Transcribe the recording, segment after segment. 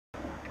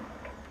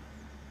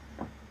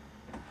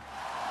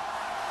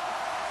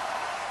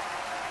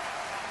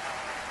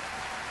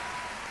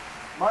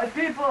My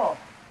people,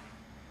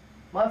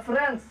 my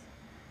friends,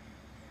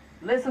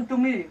 listen to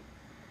me.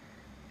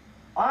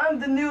 I'm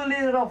the new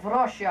leader of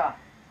Russia.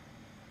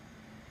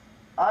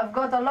 I've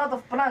got a lot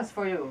of plans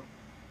for you.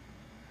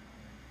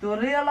 To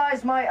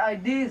realize my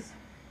ideas,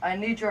 I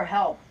need your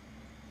help.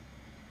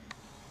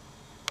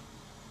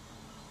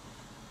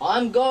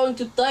 I'm going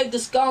to take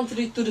this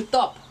country to the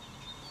top.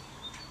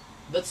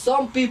 But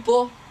some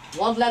people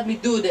won't let me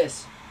do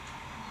this.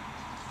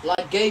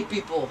 Like gay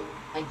people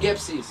and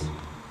gypsies.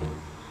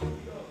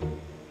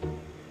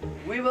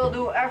 We will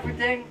do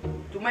everything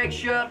to make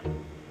sure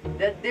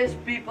that these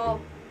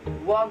people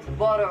won't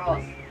bother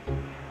us.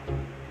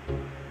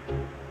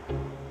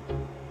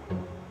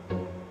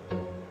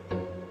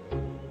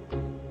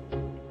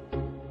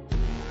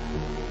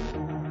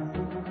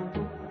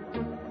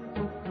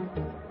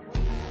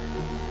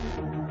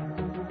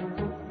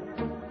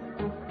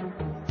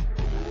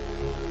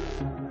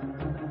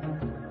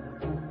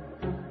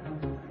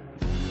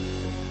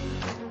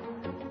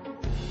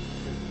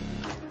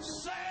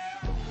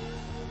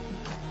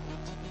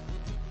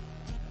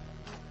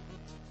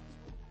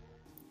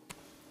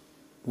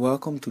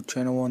 Welcome to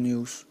Channel 1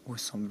 News with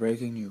some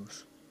breaking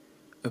news.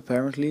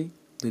 Apparently,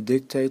 the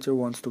dictator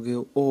wants to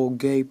kill all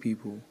gay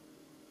people.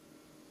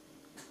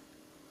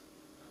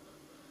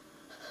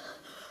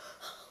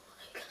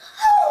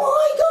 Oh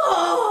my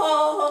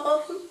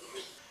god!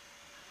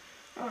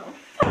 Oh,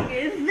 fuck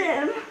is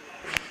them?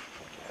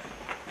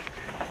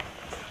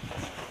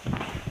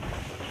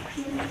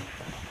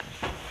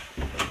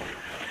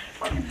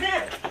 Fuck is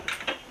them?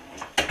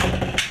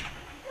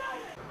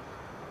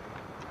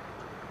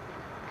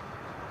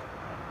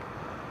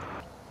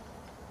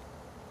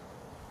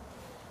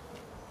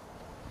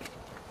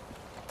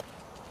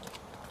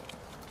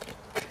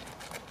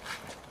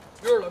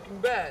 You're looking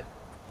bad.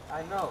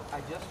 I know,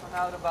 I just found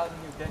out about the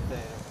new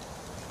dictator.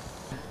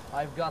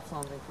 I've got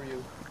something for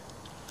you.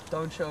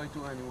 Don't show it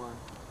to anyone.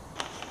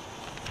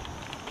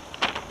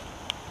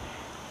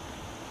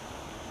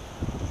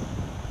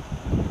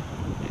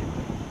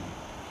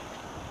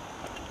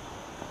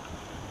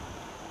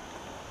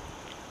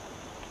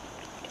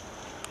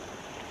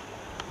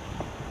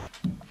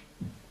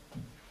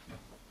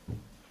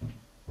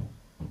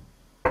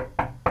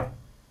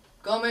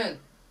 Come in.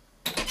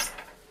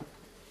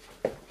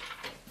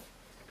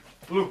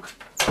 Look,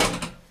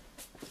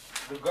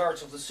 the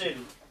guards of the city,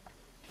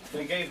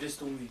 they gave this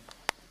to me.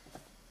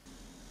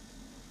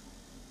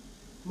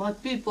 My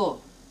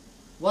people,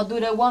 what do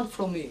they want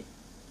from me?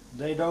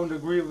 They don't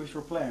agree with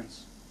your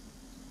plans.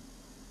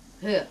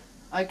 Here,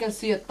 I can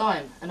see a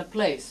time and a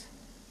place.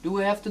 Do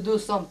we have to do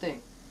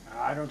something?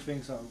 I don't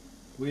think so.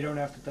 We don't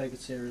have to take it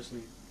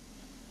seriously.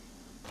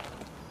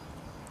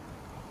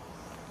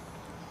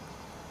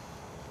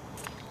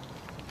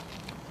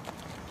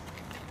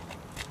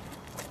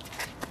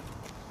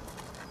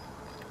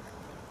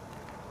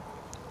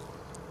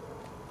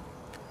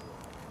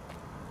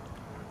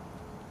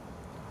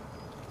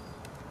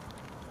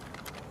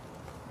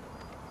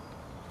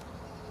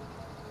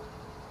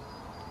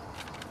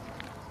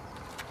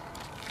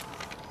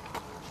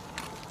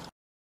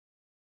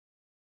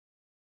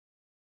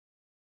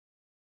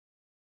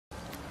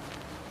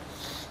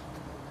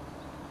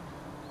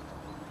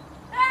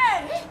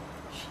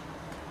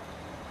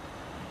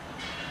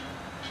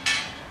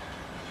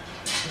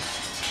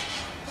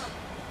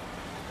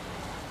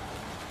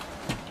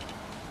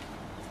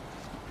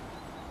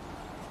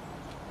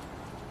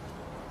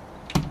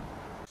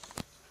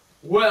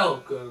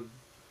 Welcome.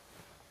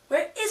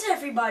 Where is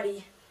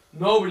everybody?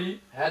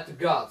 Nobody had the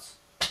guts.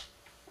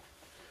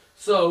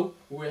 So,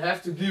 we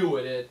have to deal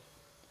with it.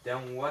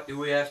 Then what do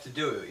we have to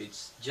do?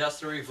 It's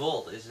just a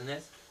revolt, isn't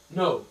it?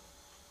 No,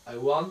 I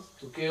want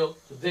to kill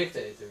the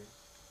dictator.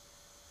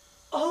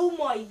 Oh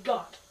my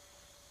god.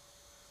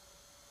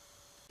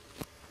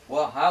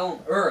 Well, how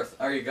on earth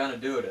are you gonna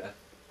do that?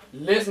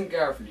 Listen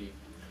carefully.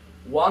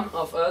 One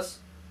of us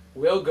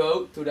will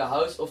go to the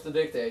house of the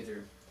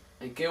dictator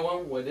and kill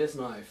him with this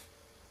knife.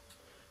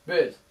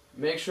 But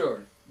make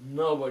sure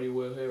nobody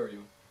will hear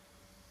you.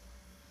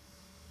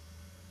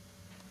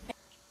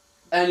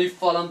 Any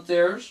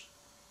volunteers?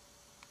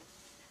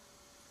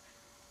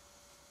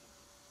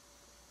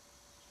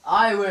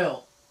 I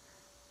will.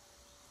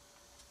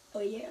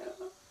 Oh yeah.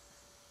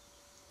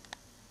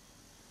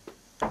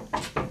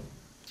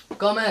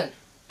 Come in.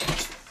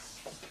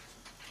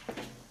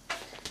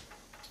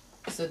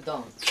 Sit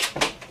down.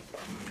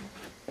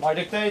 My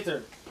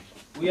dictator,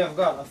 we have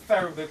got a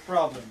very big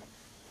problem.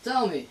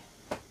 Tell me.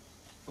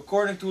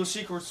 According to a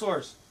secret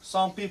source,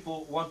 some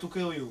people want to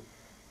kill you.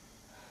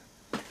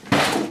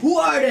 Who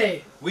are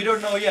they? We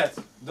don't know yet.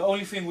 The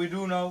only thing we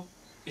do know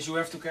is you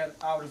have to get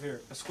out of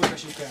here as quick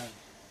as you can.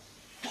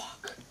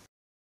 Fuck.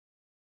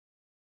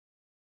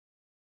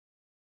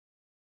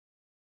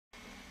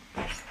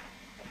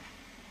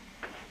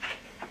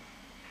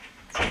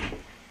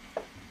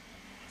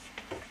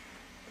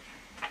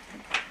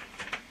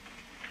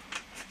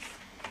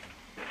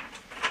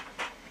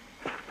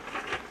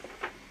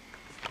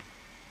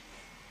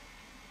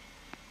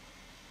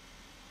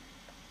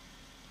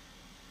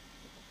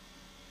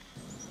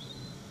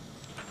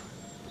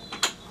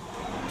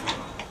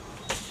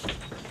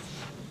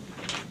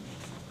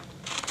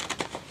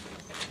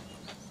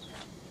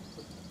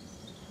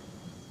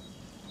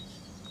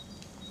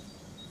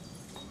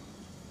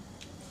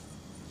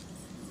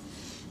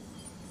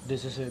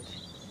 This is it.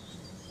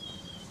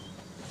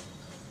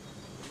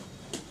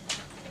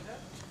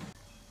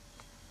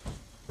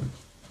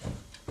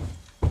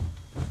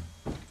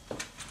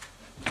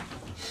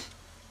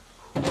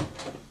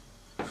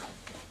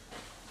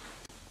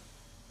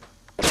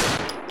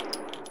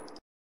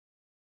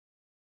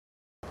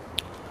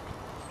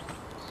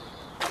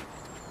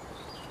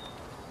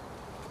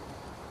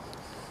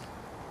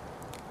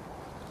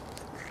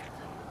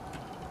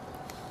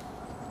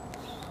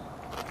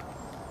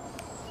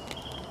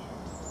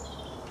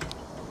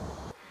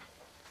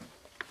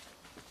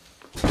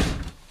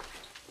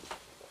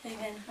 Hey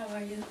man, how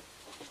are you?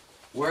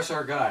 Where's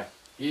our guy?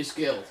 He's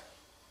killed.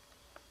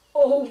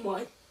 Oh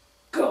my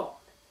god.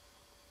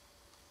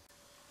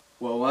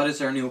 Well, what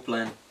is our new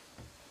plan?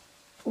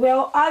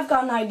 Well, I've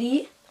got an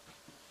idea.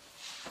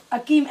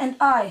 Akeem and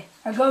I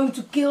are going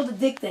to kill the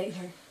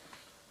dictator.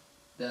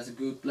 That's a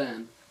good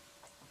plan.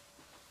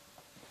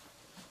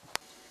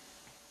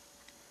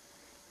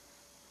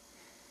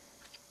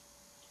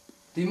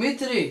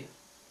 Dimitri!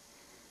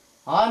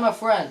 Hi, my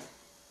friend.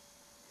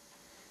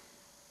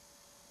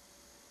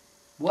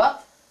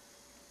 What?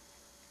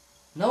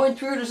 No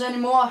intruders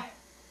anymore?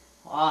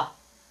 Ah,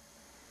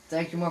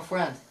 thank you, my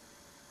friend.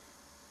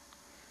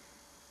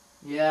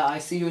 Yeah, I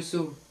see you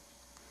soon.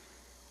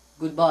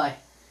 Goodbye.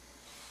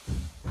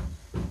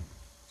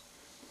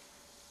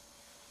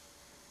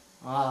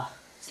 Ah,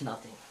 it's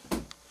nothing.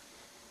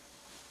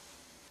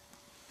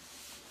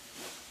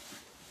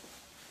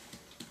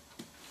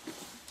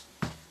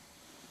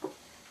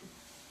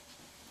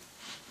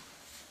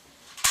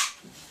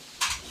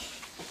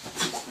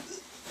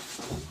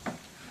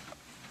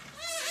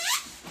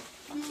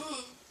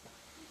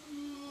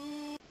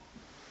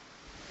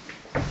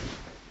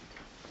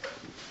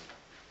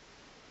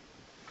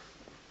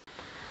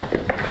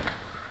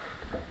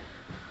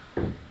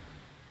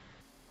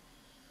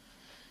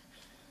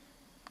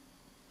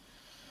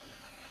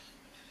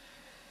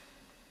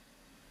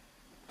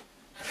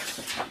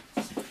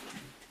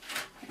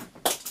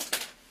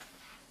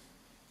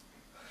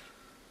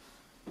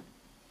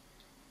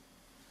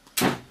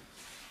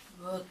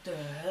 What the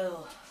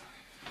hell?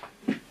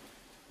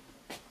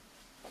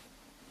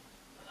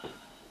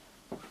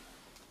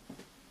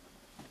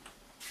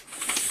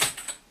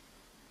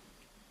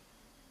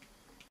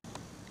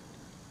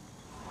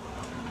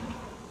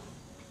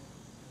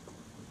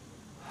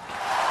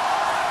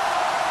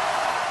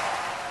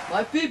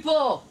 My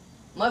people,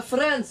 my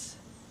friends,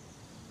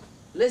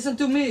 listen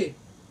to me.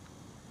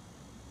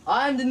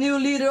 I am the new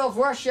leader of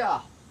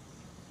Russia.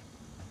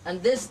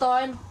 And this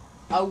time,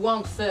 I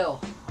won't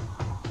fail.